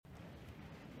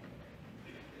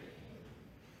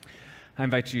I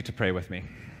invite you to pray with me.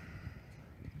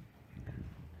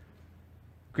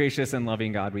 Gracious and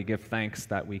loving God, we give thanks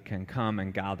that we can come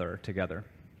and gather together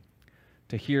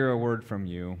to hear a word from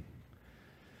you.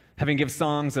 Having given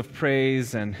songs of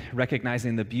praise and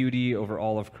recognizing the beauty over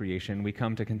all of creation, we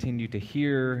come to continue to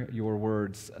hear your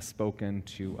words spoken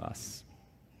to us.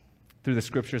 Through the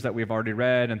scriptures that we've already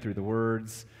read and through the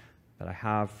words that I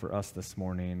have for us this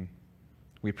morning,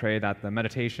 we pray that the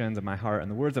meditations of my heart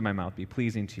and the words of my mouth be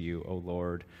pleasing to you, O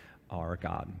Lord, our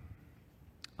God.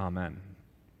 Amen.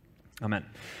 Amen.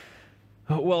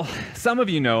 Well, some of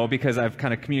you know, because I've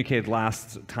kind of communicated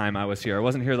last time I was here. I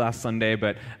wasn't here last Sunday,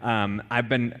 but I've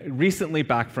been recently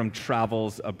back from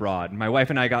travels abroad. My wife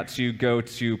and I got to go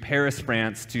to Paris,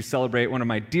 France, to celebrate one of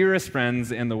my dearest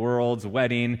friends in the world's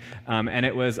wedding, and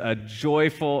it was a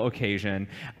joyful occasion.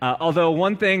 Although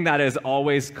one thing that is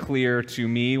always clear to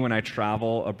me when I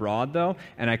travel abroad, though,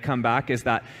 and I come back, is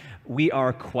that we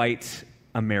are quite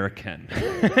American.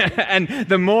 And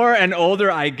the more and older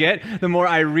I get, the more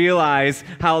I realize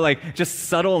how just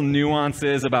subtle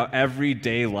nuances about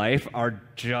everyday life are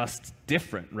just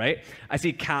different, right? I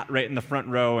see Kat right in the front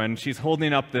row, and she's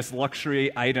holding up this luxury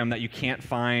item that you can't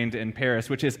find in Paris,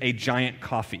 which is a giant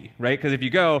coffee, right? Because if you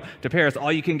go to Paris,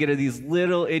 all you can get are these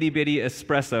little itty-bitty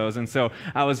espressos. And so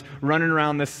I was running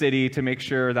around the city to make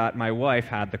sure that my wife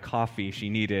had the coffee she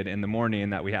needed in the morning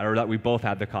that we had, or that we both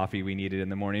had the coffee we needed in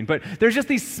the morning. But there's just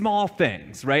these small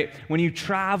things, right? When you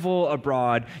travel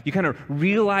abroad, you kind of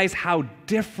realize how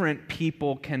different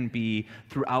people can be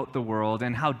throughout the world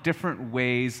and how different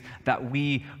ways that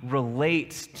we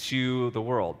relate to the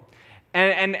world.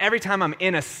 And every time I'm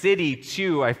in a city,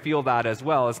 too, I feel that as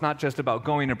well. It's not just about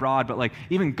going abroad, but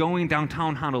even going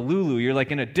downtown Honolulu, you're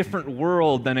in a different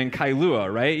world than in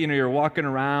Kailua, right? You're walking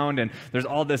around and there's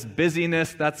all this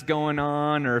busyness that's going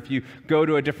on. Or if you go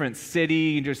to a different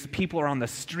city, just people are on the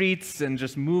streets and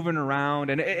just moving around.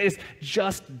 And it's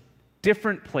just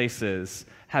different places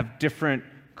have different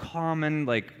common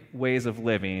ways of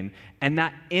living, and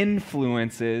that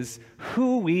influences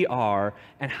who we are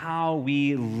and how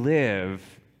we live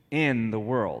in the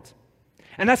world.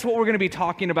 And that's what we're going to be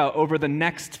talking about over the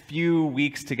next few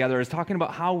weeks together, is talking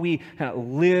about how we kind of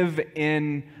live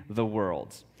in the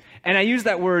world. And I use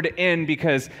that word "in"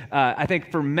 because I think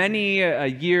for many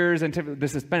years, and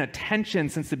this has been a tension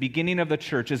since the beginning of the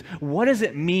church, is what does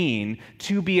it mean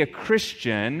to be a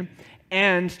Christian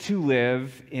and to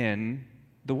live in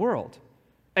the world?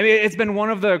 I mean, it's been one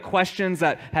of the questions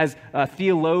that has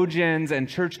theologians and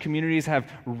church communities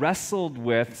have wrestled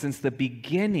with since the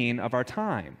beginning of our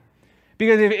time.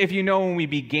 Because if you know, when we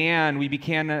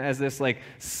began as this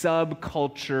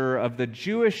subculture of the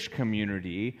Jewish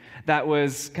community that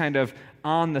was kind of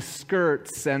on the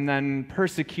skirts and then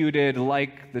persecuted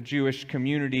like the Jewish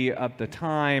community of the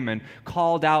time and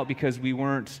called out because we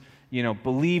weren't,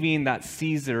 believing that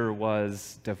Caesar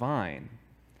was divine.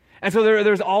 And so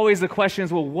there's always the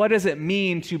questions, well, what does it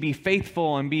mean to be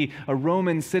faithful and be a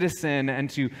Roman citizen and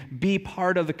to be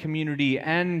part of the community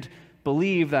and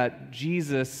believe that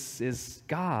Jesus is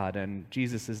God and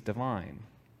Jesus is divine?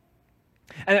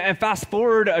 And fast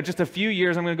forward just a few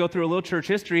years, I'm going to go through a little church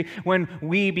history, when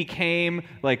we became,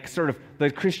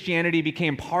 the Christianity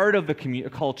became part of the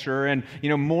culture, and,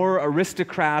 more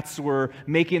aristocrats were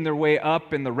making their way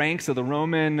up in the ranks of the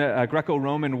Roman,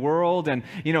 Greco-Roman world, and,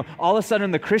 all of a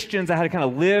sudden the Christians that had kind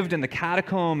of lived in the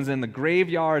catacombs and the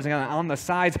graveyards and on the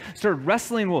sides started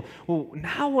wrestling, well,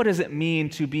 now what does it mean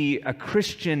to be a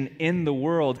Christian in the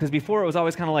world? Because before it was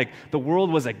always kind of the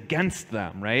world was against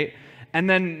them, right? And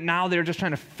then now they're just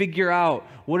trying to figure out,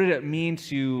 what did it mean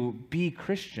to be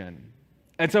Christian?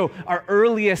 And so our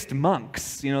earliest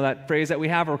monks, that phrase that we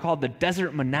have, are called the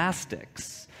desert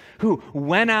monastics, who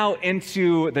went out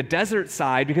into the desert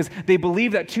side because they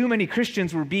believed that too many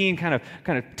Christians were being kind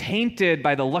of tainted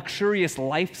by the luxurious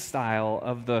lifestyle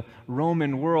of the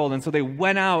Roman world. And so they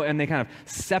went out and they kind of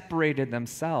separated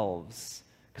themselves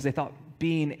because they thought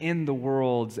being in the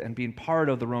world and being part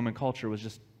of the Roman culture was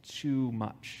just too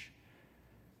much.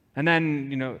 And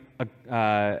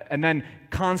then,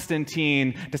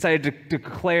 Constantine decided to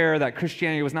declare that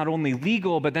Christianity was not only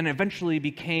legal, but then eventually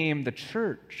became the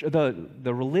church, the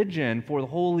religion for the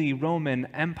Holy Roman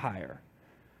Empire.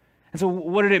 And so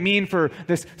what did it mean for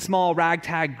this small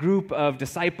ragtag group of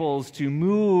disciples to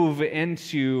move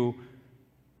into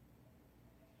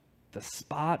the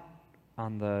spot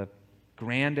on the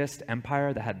grandest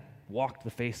empire that had walked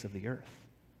the face of the earth?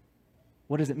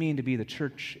 What does it mean to be the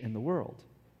church in the world?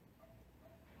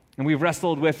 And we've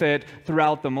wrestled with it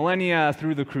throughout the millennia,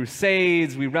 through the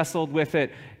Crusades. We wrestled with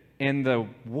it in the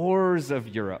wars of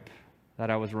Europe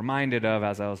that I was reminded of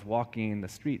as I was walking the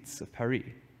streets of Paris.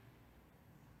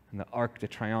 and the Arc de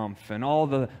Triomphe and all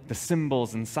the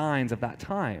symbols and signs of that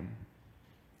time.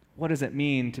 What does it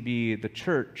mean to be the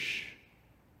church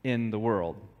in the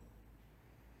world?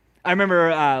 I remember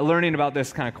learning about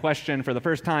this kind of question for the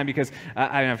first time because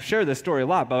I've shared this story a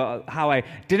lot about how I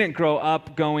didn't grow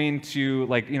up going to,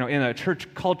 in a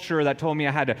church culture that told me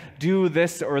I had to do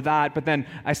this or that, but then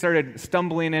I started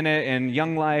stumbling in it in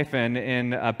Young Life and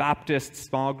in a Baptist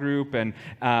small group and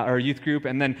or youth group,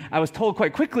 and then I was told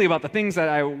quite quickly about the things that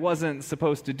I wasn't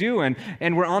supposed to do, and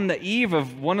we're on the eve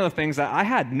of one of the things that I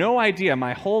had no idea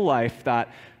my whole life,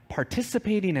 that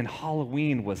participating in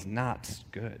Halloween was not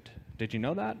good. Did you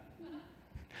know that?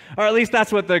 Or at least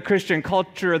that's what the Christian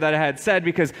culture that I had said,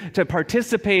 because to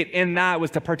participate in that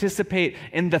was to participate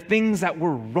in the things that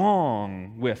were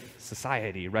wrong with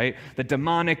society, right? The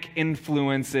demonic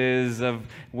influences of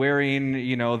wearing,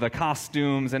 the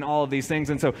costumes and all of these things.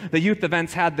 And so the youth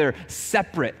events had their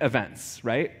separate events,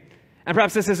 right? And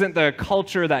perhaps this isn't the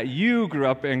culture that you grew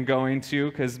up in going to,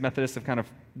 because Methodists have kind of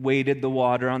waded the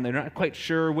water on. They're not quite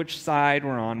sure which side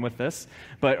we're on with this,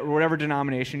 but whatever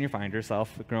denomination you find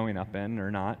yourself growing up in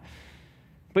or not.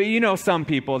 But some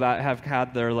people that have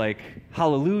had their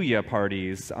hallelujah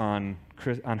parties on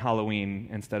Halloween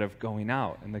instead of going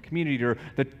out in the community, or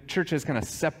the church has kind of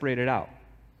separated out.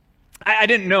 I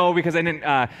didn't know, because I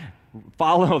didn't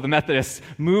follow the Methodist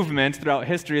movement throughout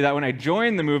history, that when I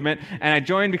joined the movement, and I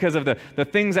joined because of the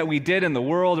things that we did in the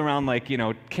world around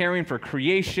caring for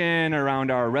creation,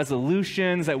 around our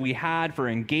resolutions that we had for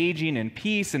engaging in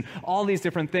peace and all these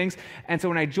different things. And so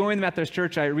when I joined the Methodist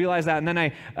Church, I realized that, and then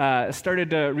I started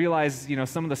to realize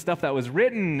some of the stuff that was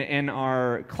written in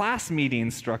our class meeting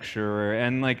structure,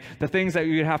 and the things that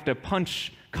you would have to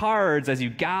punch cards as you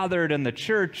gathered in the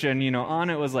church, and on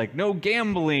it was no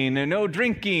gambling and no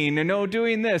drinking and no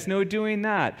doing this, no doing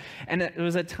that. And it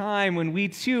was a time when we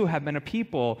too have been a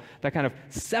people that kind of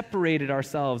separated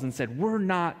ourselves and said, we're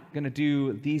not going to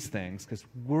do these things because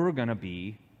we're going to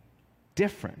be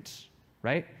different,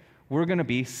 right? We're going to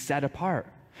be set apart.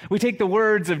 We take the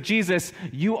words of Jesus,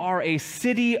 "You are a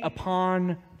city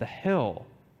upon the hill,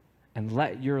 and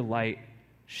let your light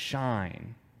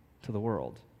shine to the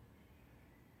world."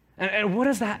 And what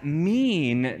does that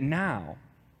mean now?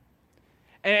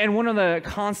 And one of the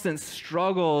constant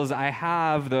struggles I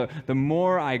have, the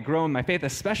more I grow in my faith,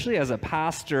 especially as a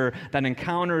pastor that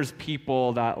encounters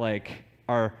people that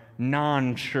are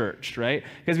non-church, right?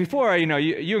 Because before,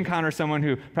 you encounter someone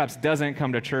who perhaps doesn't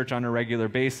come to church on a regular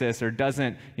basis, or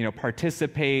doesn't,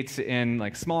 participate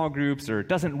in small groups, or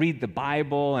doesn't read the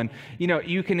Bible, and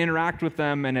you can interact with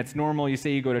them, and it's normal. You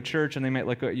say you go to church, and they might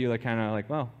look at you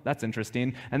well, that's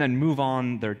interesting, and then move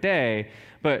on their day.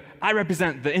 But I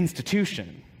represent the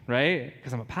institution, right?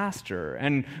 Because I'm a pastor,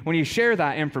 and when you share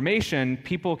that information,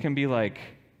 people can be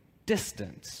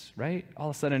distant, right?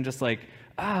 All of a sudden, just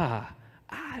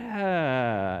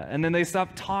and then they stop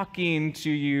talking to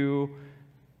you.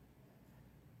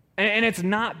 And it's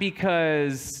not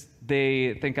because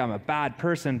they think I'm a bad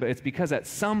person, but it's because at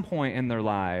some point in their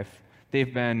life,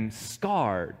 they've been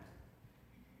scarred,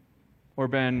 or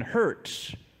been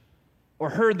hurt, or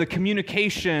heard the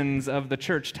communications of the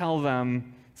church tell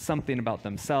them something about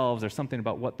themselves, or something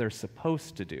about what they're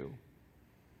supposed to do.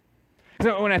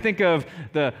 So when I think of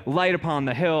the light upon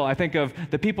the hill, I think of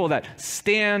the people that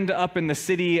stand up in the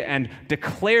city and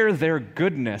declare their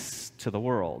goodness to the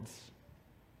world.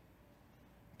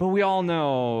 But we all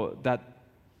know that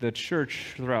the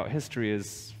church throughout history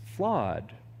is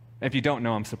flawed. If you don't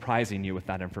know, I'm surprising you with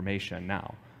that information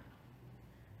now.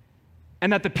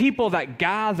 And that the people that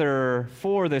gather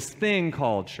for this thing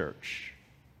called church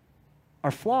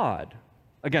are flawed.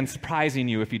 Again, surprising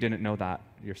you if you didn't know that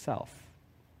yourself.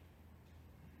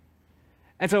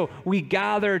 And so we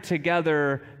gather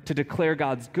together to declare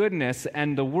God's goodness,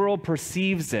 and the world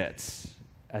perceives it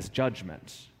as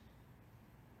judgment.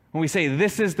 When we say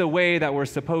this is the way that we're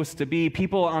supposed to be,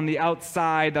 people on the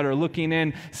outside that are looking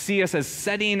in see us as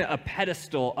setting a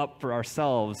pedestal up for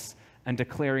ourselves and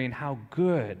declaring how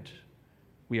good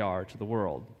we are to the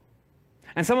world.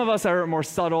 And some of us are more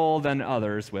subtle than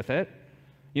others with it.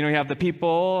 You have the people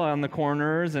on the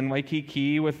corners in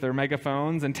Waikiki with their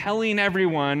megaphones and telling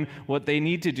everyone what they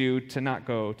need to do to not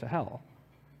go to hell.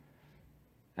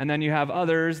 And then you have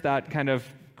others that kind of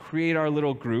create our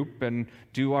little group and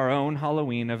do our own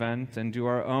Halloween event and do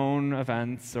our own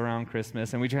events around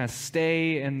Christmas, and we just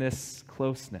stay in this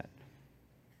close-knit.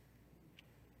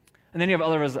 And then you have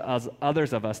others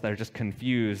of us that are just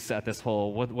confused at this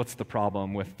whole, what's the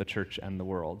problem with the church and the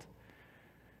world?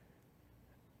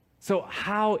 So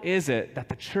how is it that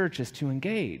the church is to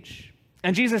engage?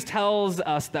 And Jesus tells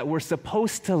us that we're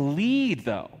supposed to lead,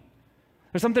 though.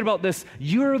 There's something about this,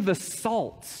 you're the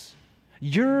salt,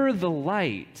 you're the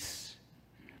light.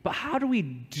 But how do we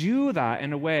do that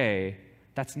in a way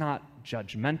that's not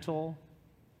judgmental,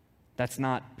 that's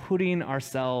not putting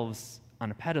ourselves on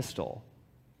a pedestal?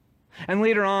 And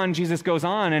later on, Jesus goes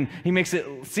on and he makes it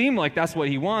seem like that's what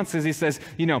he wants, as he says,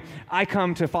 I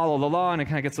come to follow the law, and it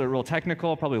kind of gets real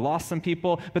technical, probably lost some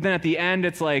people. But then at the end,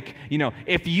 it's like,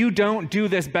 if you don't do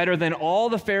this better than all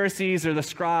the Pharisees or the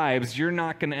scribes, you're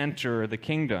not going to enter the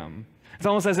kingdom. It's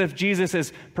almost as if Jesus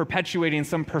is perpetuating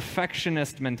some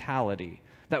perfectionist mentality,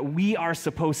 that we are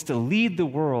supposed to lead the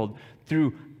world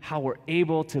through how we're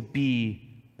able to be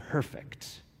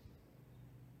perfect.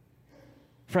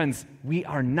 Friends, we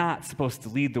are not supposed to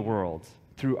lead the world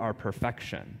through our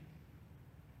perfection.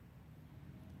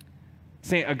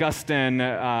 St. Augustine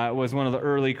was one of the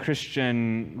early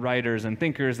Christian writers and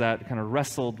thinkers that kind of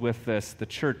wrestled with this, the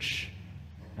church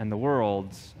and the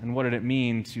world, and what did it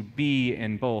mean to be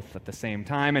in both at the same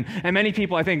time. And many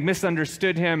people, I think,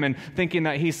 misunderstood him and thinking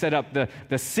that he set up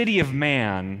the city of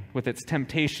man with its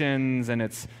temptations and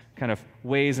its kind of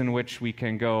ways in which we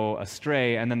can go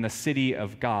astray, and then the city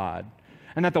of God.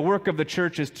 And that the work of the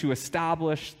church is to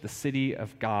establish the city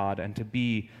of God and to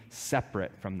be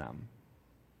separate from them.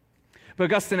 But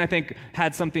Augustine, I think,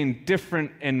 had something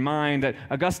different in mind, that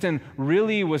Augustine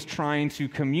really was trying to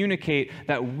communicate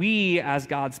that we, as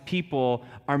God's people,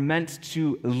 are meant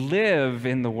to live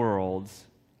in the world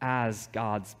as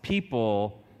God's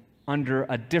people under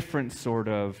a different sort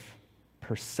of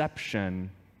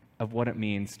perception of what it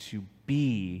means to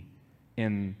be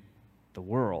in the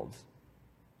world.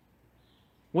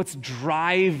 What's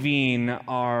driving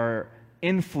our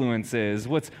influences?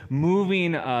 What's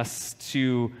moving us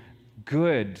to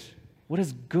good? What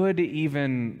does good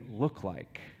even look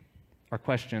like? Are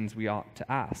questions we ought to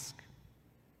ask.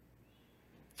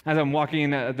 As I'm walking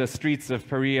the streets of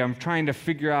Paris, I'm trying to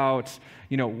figure out,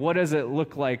 what does it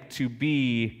look like to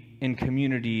be in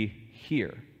community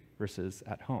here versus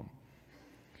at home?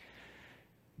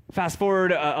 Fast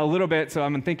forward a little bit, so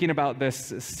I'm thinking about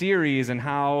this series and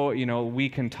how, we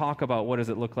can talk about what does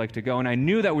it look like to go. And I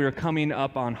knew that we were coming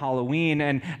up on Halloween,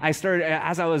 and I started,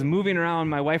 as I was moving around,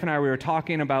 my wife and I, we were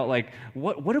talking about,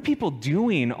 what are people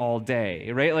doing all day,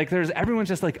 right? Everyone's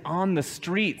just, on the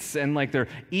streets, and, they're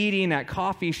eating at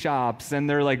coffee shops, and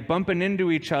they're, bumping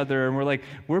into each other, and we're like,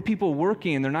 where are people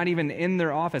working? They're not even in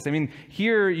their office. I mean,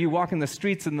 here you walk in the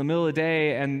streets in the middle of the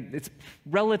day, and it's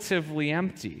relatively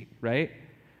empty, right?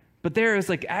 But there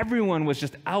is everyone was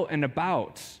just out and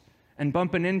about and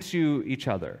bumping into each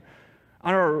other.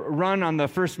 On our run on the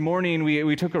first morning,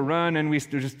 we took a run and we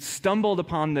just stumbled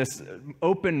upon this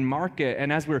open market.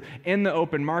 And as we're in the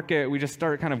open market, we just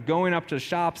start kind of going up to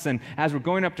shops. And as we're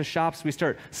going up to shops, we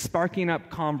start sparking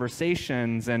up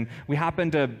conversations. And we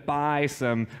happened to buy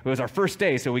it was our first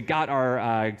day, so we got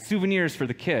our souvenirs for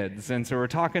the kids. And so we're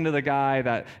talking to the guy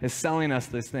that is selling us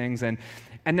these things.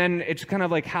 And then it kind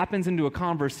of happens into a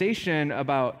conversation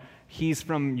about he's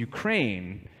from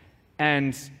Ukraine,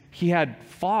 and he had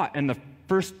fought in the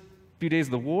first few days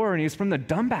of the war, and he's from the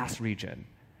Donbass region.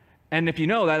 And if you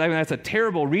know that, that's a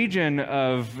terrible region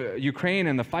of Ukraine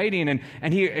and the fighting.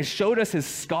 And he showed us his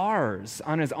scars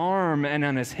on his arm and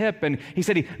on his hip. And he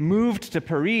said he moved to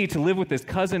Paris to live with his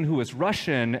cousin who was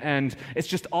Russian. And it's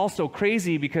just all so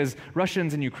crazy because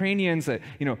Russians and Ukrainians,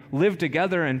 live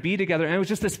together and be together. And it was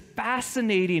just this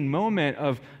fascinating moment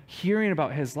of hearing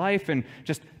about his life and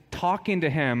just talking to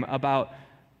him about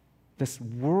this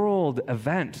world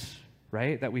event,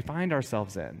 right, that we find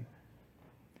ourselves in.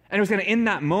 And it was kind of in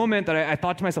that moment that I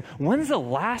thought to myself, when's the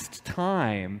last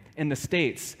time in the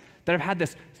States that I've had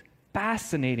this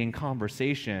fascinating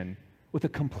conversation with a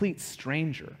complete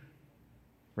stranger,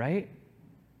 right?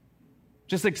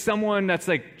 Just someone that's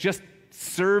just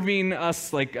serving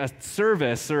us a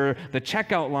service or the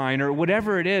checkout line or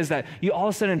whatever it is, that you all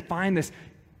of a sudden find this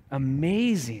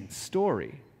amazing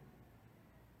story.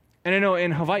 And I know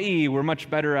in Hawaii, we're much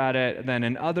better at it than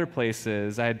in other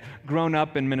places. I had grown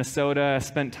up in Minnesota,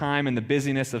 spent time in the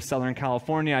busyness of Southern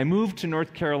California. I moved to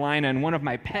North Carolina, and one of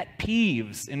my pet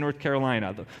peeves in North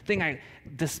Carolina, the thing I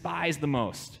despised the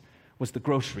most, was the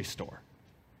grocery store.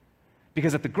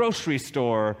 Because at the grocery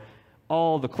store,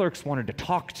 all the clerks wanted to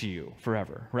talk to you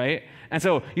forever, right? And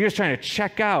so you're just trying to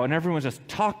check out, and everyone's just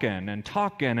talking,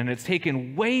 and it's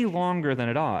taken way longer than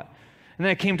it ought. And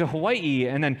then I came to Hawaii,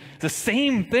 and then the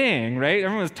same thing, right?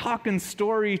 Everyone's talking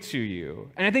story to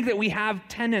you. And I think that we have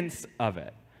tenets of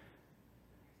it.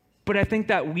 But I think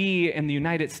that we in the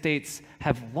United States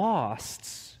have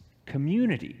lost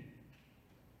community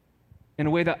in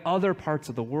a way that other parts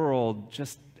of the world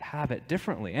just have it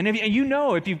differently. And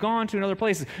if you've gone to another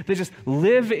place, they just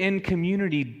live in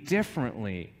community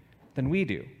differently than we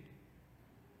do.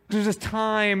 There's this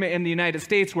time in the United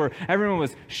States where everyone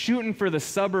was shooting for the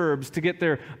suburbs to get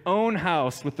their own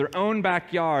house with their own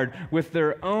backyard, with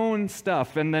their own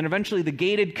stuff. And then eventually the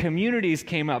gated communities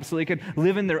came up so they could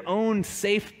live in their own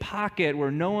safe pocket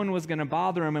where no one was going to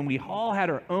bother them. And we all had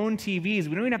our own TVs.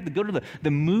 We don't even have to go to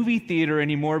the movie theater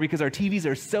anymore because our TVs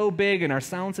are so big and our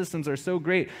sound systems are so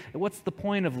great. What's the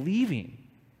point of leaving?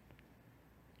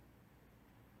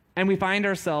 And we find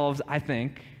ourselves, I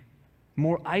think,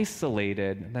 more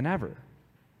isolated than ever.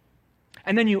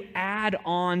 And then you add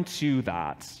on to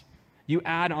that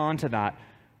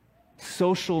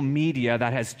social media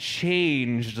that has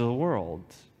changed the world,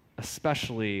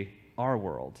 especially our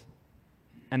world,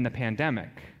 and the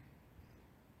pandemic.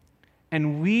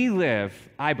 And we live,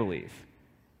 I believe,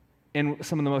 in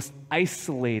some of the most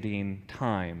isolating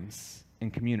times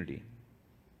in community.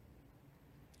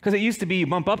 Because it used to be you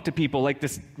bump up to people like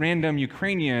this random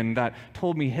Ukrainian that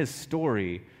told me his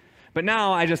story. But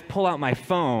now I just pull out my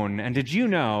phone, and did you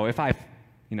know if I,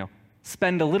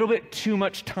 spend a little bit too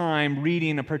much time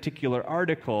reading a particular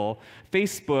article,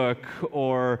 Facebook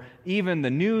or even the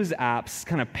news apps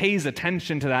kind of pays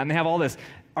attention to that, and they have all this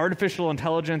artificial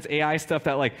intelligence, AI stuff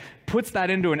that puts that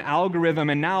into an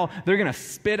algorithm, and now they're going to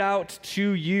spit out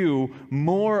to you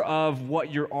more of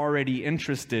what you're already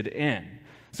interested in.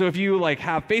 So if you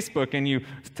have Facebook and you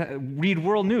read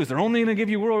world news, they're only going to give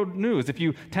you world news. If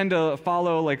you tend to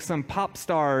follow some pop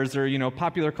stars or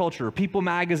popular culture, People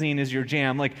magazine is your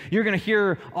jam, you're going to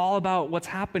hear all about what's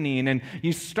happening, and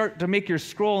you start to make your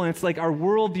scroll, and it's like our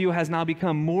worldview has now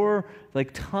become more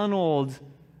tunneled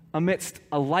amidst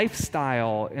a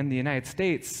lifestyle in the United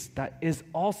States that is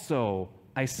also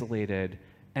isolated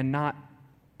and not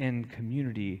in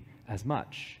community as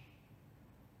much.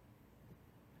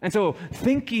 And so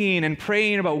thinking and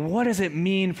praying about what does it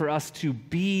mean for us to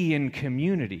be in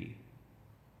community,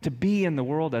 to be in the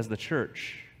world as the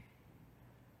church,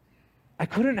 I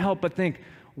couldn't help but think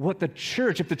if the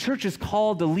church is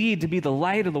called to lead, to be the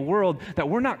light of the world, that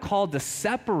we're not called to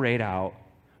separate out,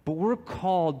 but we're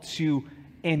called to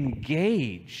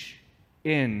engage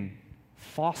in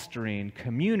fostering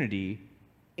community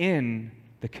in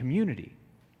the community.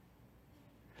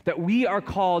 That we are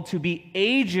called to be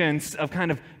agents of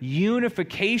kind of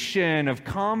unification, of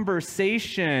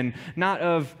conversation, not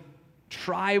of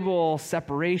tribal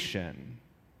separation.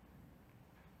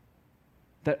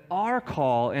 That our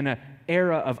call in an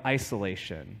era of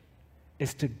isolation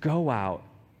is to go out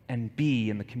and be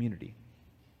in the community.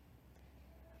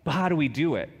 But how do we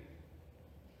do it?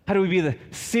 How do we be the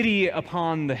city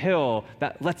upon the hill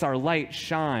that lets our light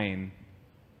shine?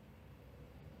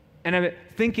 And I'm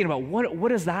thinking about what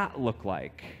does that look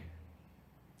like?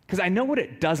 Because I know what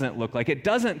it doesn't look like. It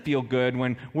doesn't feel good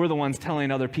when we're the ones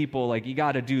telling other people, you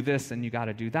got to do this and you got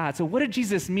to do that. So what did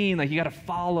Jesus mean? You got to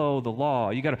follow the law.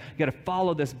 You got to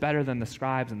follow this better than the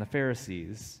scribes and the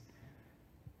Pharisees.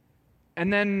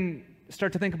 And then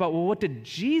start to think about, what did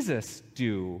Jesus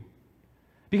do?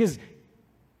 Because,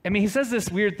 he says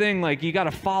this weird thing, you got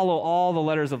to follow all the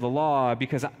letters of the law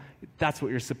because that's what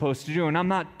you're supposed to do. And I'm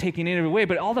not taking it away,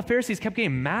 but all the Pharisees kept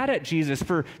getting mad at Jesus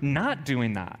for not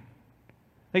doing that.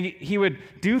 He would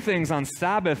do things on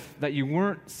Sabbath that you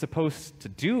weren't supposed to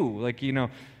do,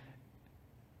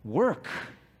 work.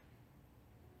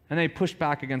 And they pushed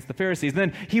back against the Pharisees.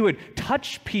 Then he would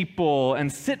touch people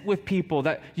and sit with people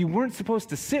that you weren't supposed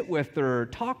to sit with or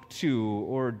talk to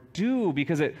or do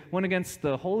because it went against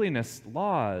the holiness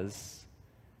laws.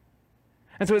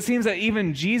 And so it seems that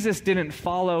even Jesus didn't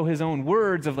follow his own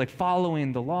words of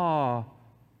following the law,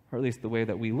 or at least the way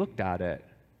that we looked at it.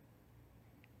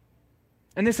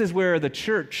 And this is where the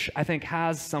church, I think,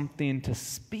 has something to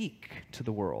speak to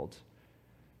the world.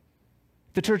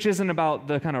 The church isn't about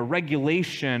the kind of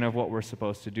regulation of what we're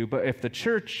supposed to do, but if the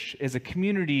church is a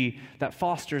community that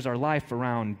fosters our life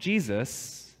around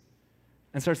Jesus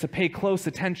and starts to pay close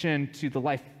attention to the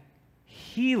life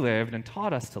he lived and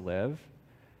taught us to live,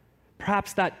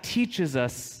 perhaps that teaches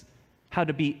us how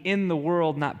to be in the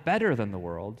world, not better than the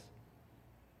world,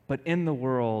 but in the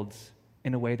world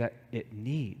in a way that it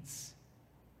needs.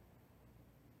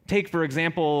 Take, for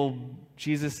example,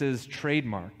 Jesus'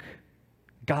 trademark,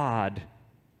 God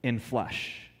in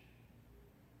flesh.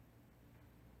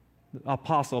 The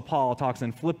Apostle Paul talks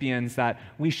in Philippians that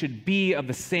we should be of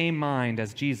the same mind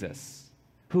as Jesus,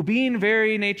 who being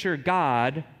very nature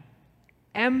God,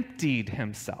 emptied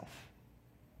himself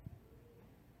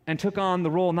and took on the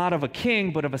role not of a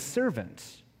king, but of a servant.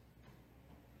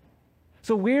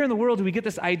 So where in the world do we get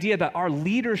this idea that our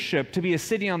leadership to be a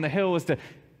city on the hill is to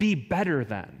be better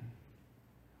than,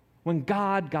 when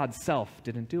God's self,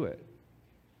 didn't do it.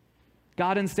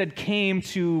 God instead came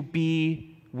to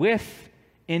be with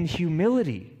in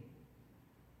humility,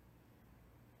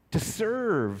 to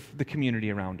serve the community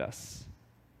around us.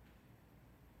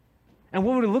 And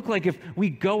what would it look like if we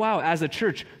go out as a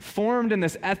church formed in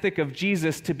this ethic of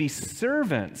Jesus to be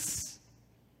servants,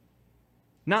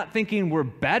 not thinking we're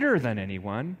better than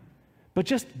anyone, but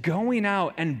just going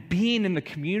out and being in the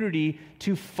community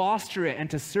to foster it and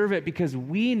to serve it because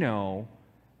we know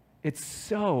it's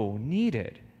so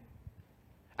needed.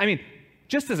 I mean,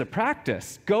 just as a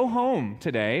practice, go home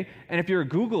today, and if you're a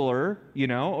Googler,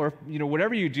 or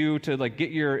whatever you do to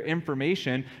get your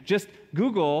information, just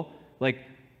Google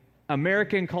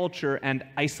American culture and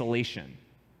isolation,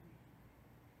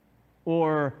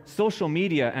 or social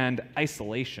media and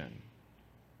isolation.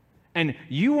 And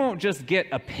you won't just get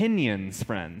opinions,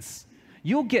 friends.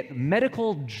 You'll get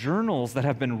medical journals that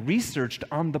have been researched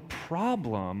on the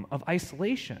problem of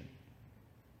isolation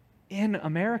in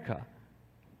America.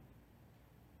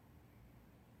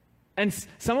 And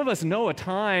some of us know a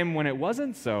time when it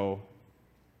wasn't so,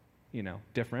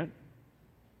 different.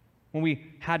 When we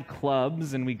had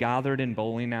clubs and we gathered in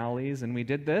bowling alleys and we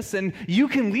did this, and you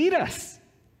can lead us,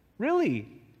 really.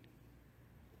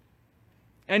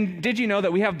 And did you know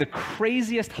that we have the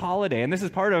craziest holiday? And this is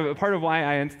part of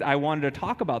why I wanted to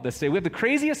talk about this today. We have the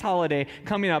craziest holiday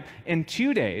coming up in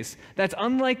 2 days that's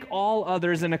unlike all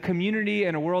others in a community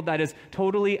and a world that is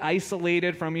totally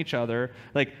isolated from each other.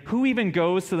 Who even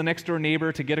goes to the next door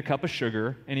neighbor to get a cup of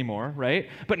sugar anymore, right?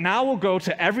 But now we'll go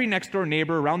to every next door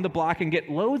neighbor around the block and get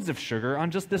loads of sugar on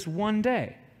just this one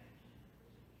day.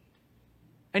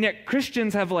 And yet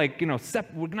Christians have we're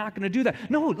not going to do that.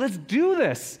 No, let's do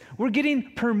this. We're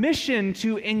getting permission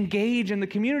to engage in the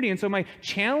community. And so my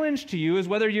challenge to you is,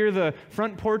 whether you're the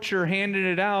front porcher handing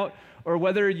it out or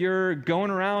whether you're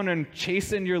going around and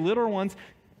chasing your little ones,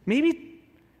 maybe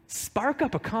spark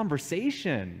up a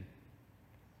conversation.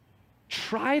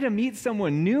 Try to meet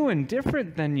someone new and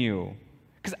different than you.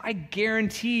 Because I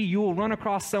guarantee you will run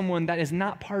across someone that is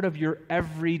not part of your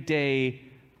everyday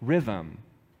rhythm,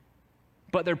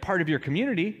 but they're part of your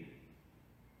community,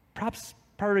 perhaps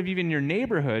part of even your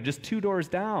neighborhood, just 2 doors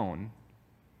down.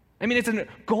 I mean, it's a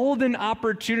golden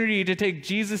opportunity to take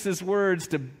Jesus' words,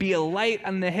 to be a light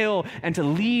on the hill, and to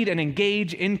lead and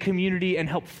engage in community and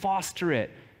help foster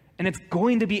it. And it's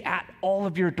going to be at all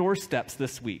of your doorsteps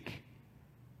this week.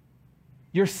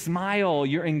 Your smile,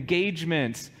 your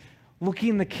engagement,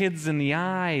 looking the kids in the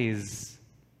eyes,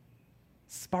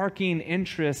 sparking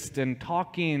interest and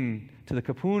talking to the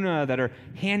kapuna that are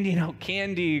handing out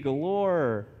candy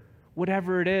galore,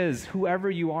 whatever it is, whoever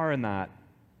you are in that.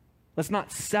 Let's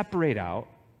not separate out,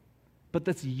 but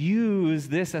let's use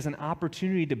this as an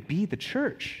opportunity to be the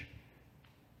church.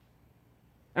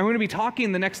 And we're going to be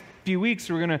talking the next few weeks,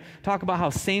 we're going to talk about how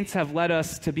saints have led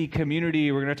us to be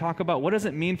community. We're going to talk about what does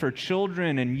it mean for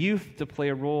children and youth to play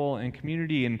a role in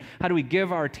community, and how do we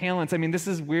give our talents. I mean, this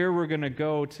is where we're going to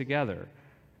go together.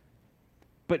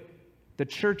 But the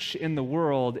church in the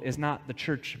world is not the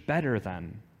church better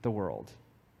than the world.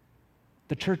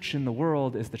 The church in the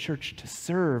world is the church to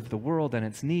serve the world and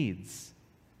its needs.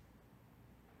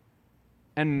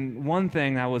 And one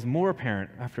thing that was more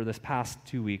apparent after this past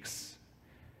 2 weeks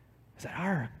is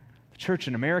that the church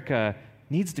in America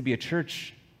needs to be a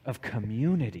church of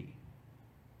community,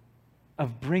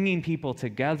 of bringing people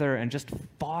together and just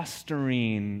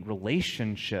fostering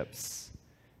relationships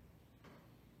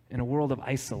in a world of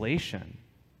isolation.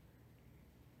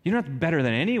 You're not better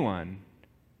than anyone.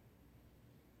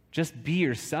 Just be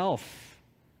yourself.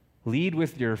 Lead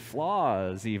with your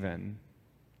flaws, even.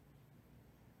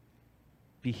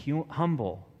 Be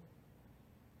humble.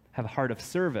 Have a heart of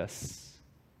service.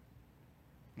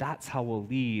 That's how we'll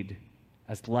lead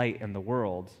as light in the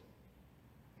world.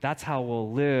 That's how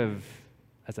we'll live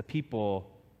as a people,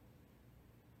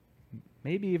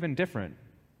 maybe even different,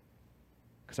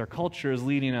 because our culture is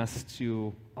leading us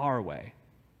to our way.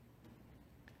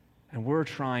 And we're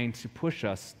trying to push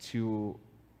us to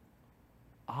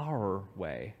our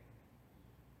way,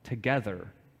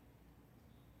 together,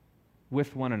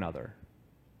 with one another.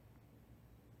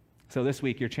 So this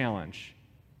week, your challenge: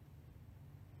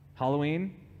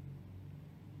 Halloween,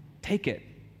 take it,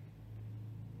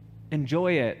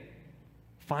 enjoy it,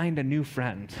 find a new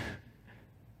friend,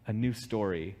 a new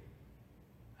story,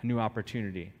 a new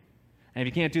opportunity. And if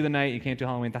you can't do the night, you can't do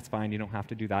Halloween, that's fine, you don't have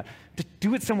to do that.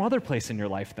 Do it some other place in your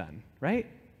life then, right?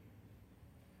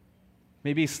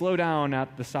 Maybe slow down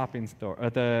at the shopping store, or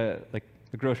the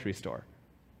grocery store.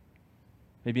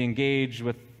 Maybe engage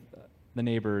with the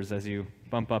neighbors as you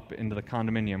bump up into the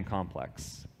condominium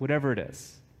complex, whatever it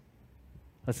is.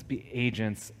 Let's be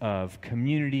agents of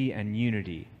community and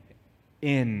unity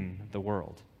in the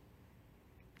world.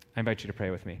 I invite you to pray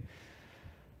with me.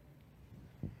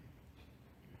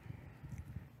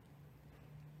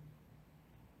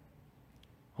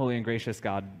 Holy and gracious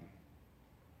God,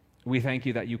 we thank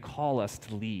you that you call us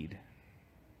to lead,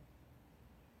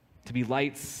 to be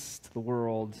lights to the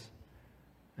world,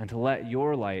 and to let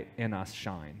your light in us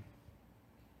shine.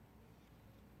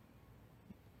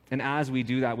 And as we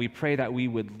do that, we pray that we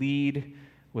would lead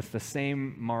with the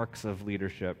same marks of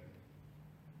leadership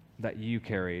that you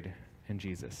carried in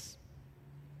Jesus,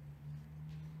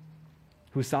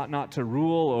 who sought not to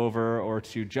rule over or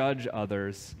to judge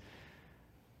others,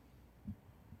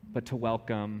 but to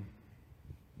welcome,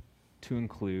 to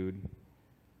include,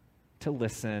 to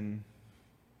listen,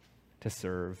 to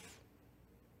serve,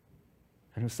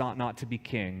 and who sought not to be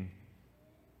king,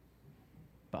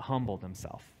 but humbled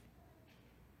himself.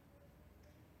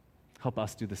 Help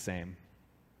us do the same.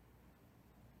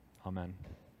 Amen.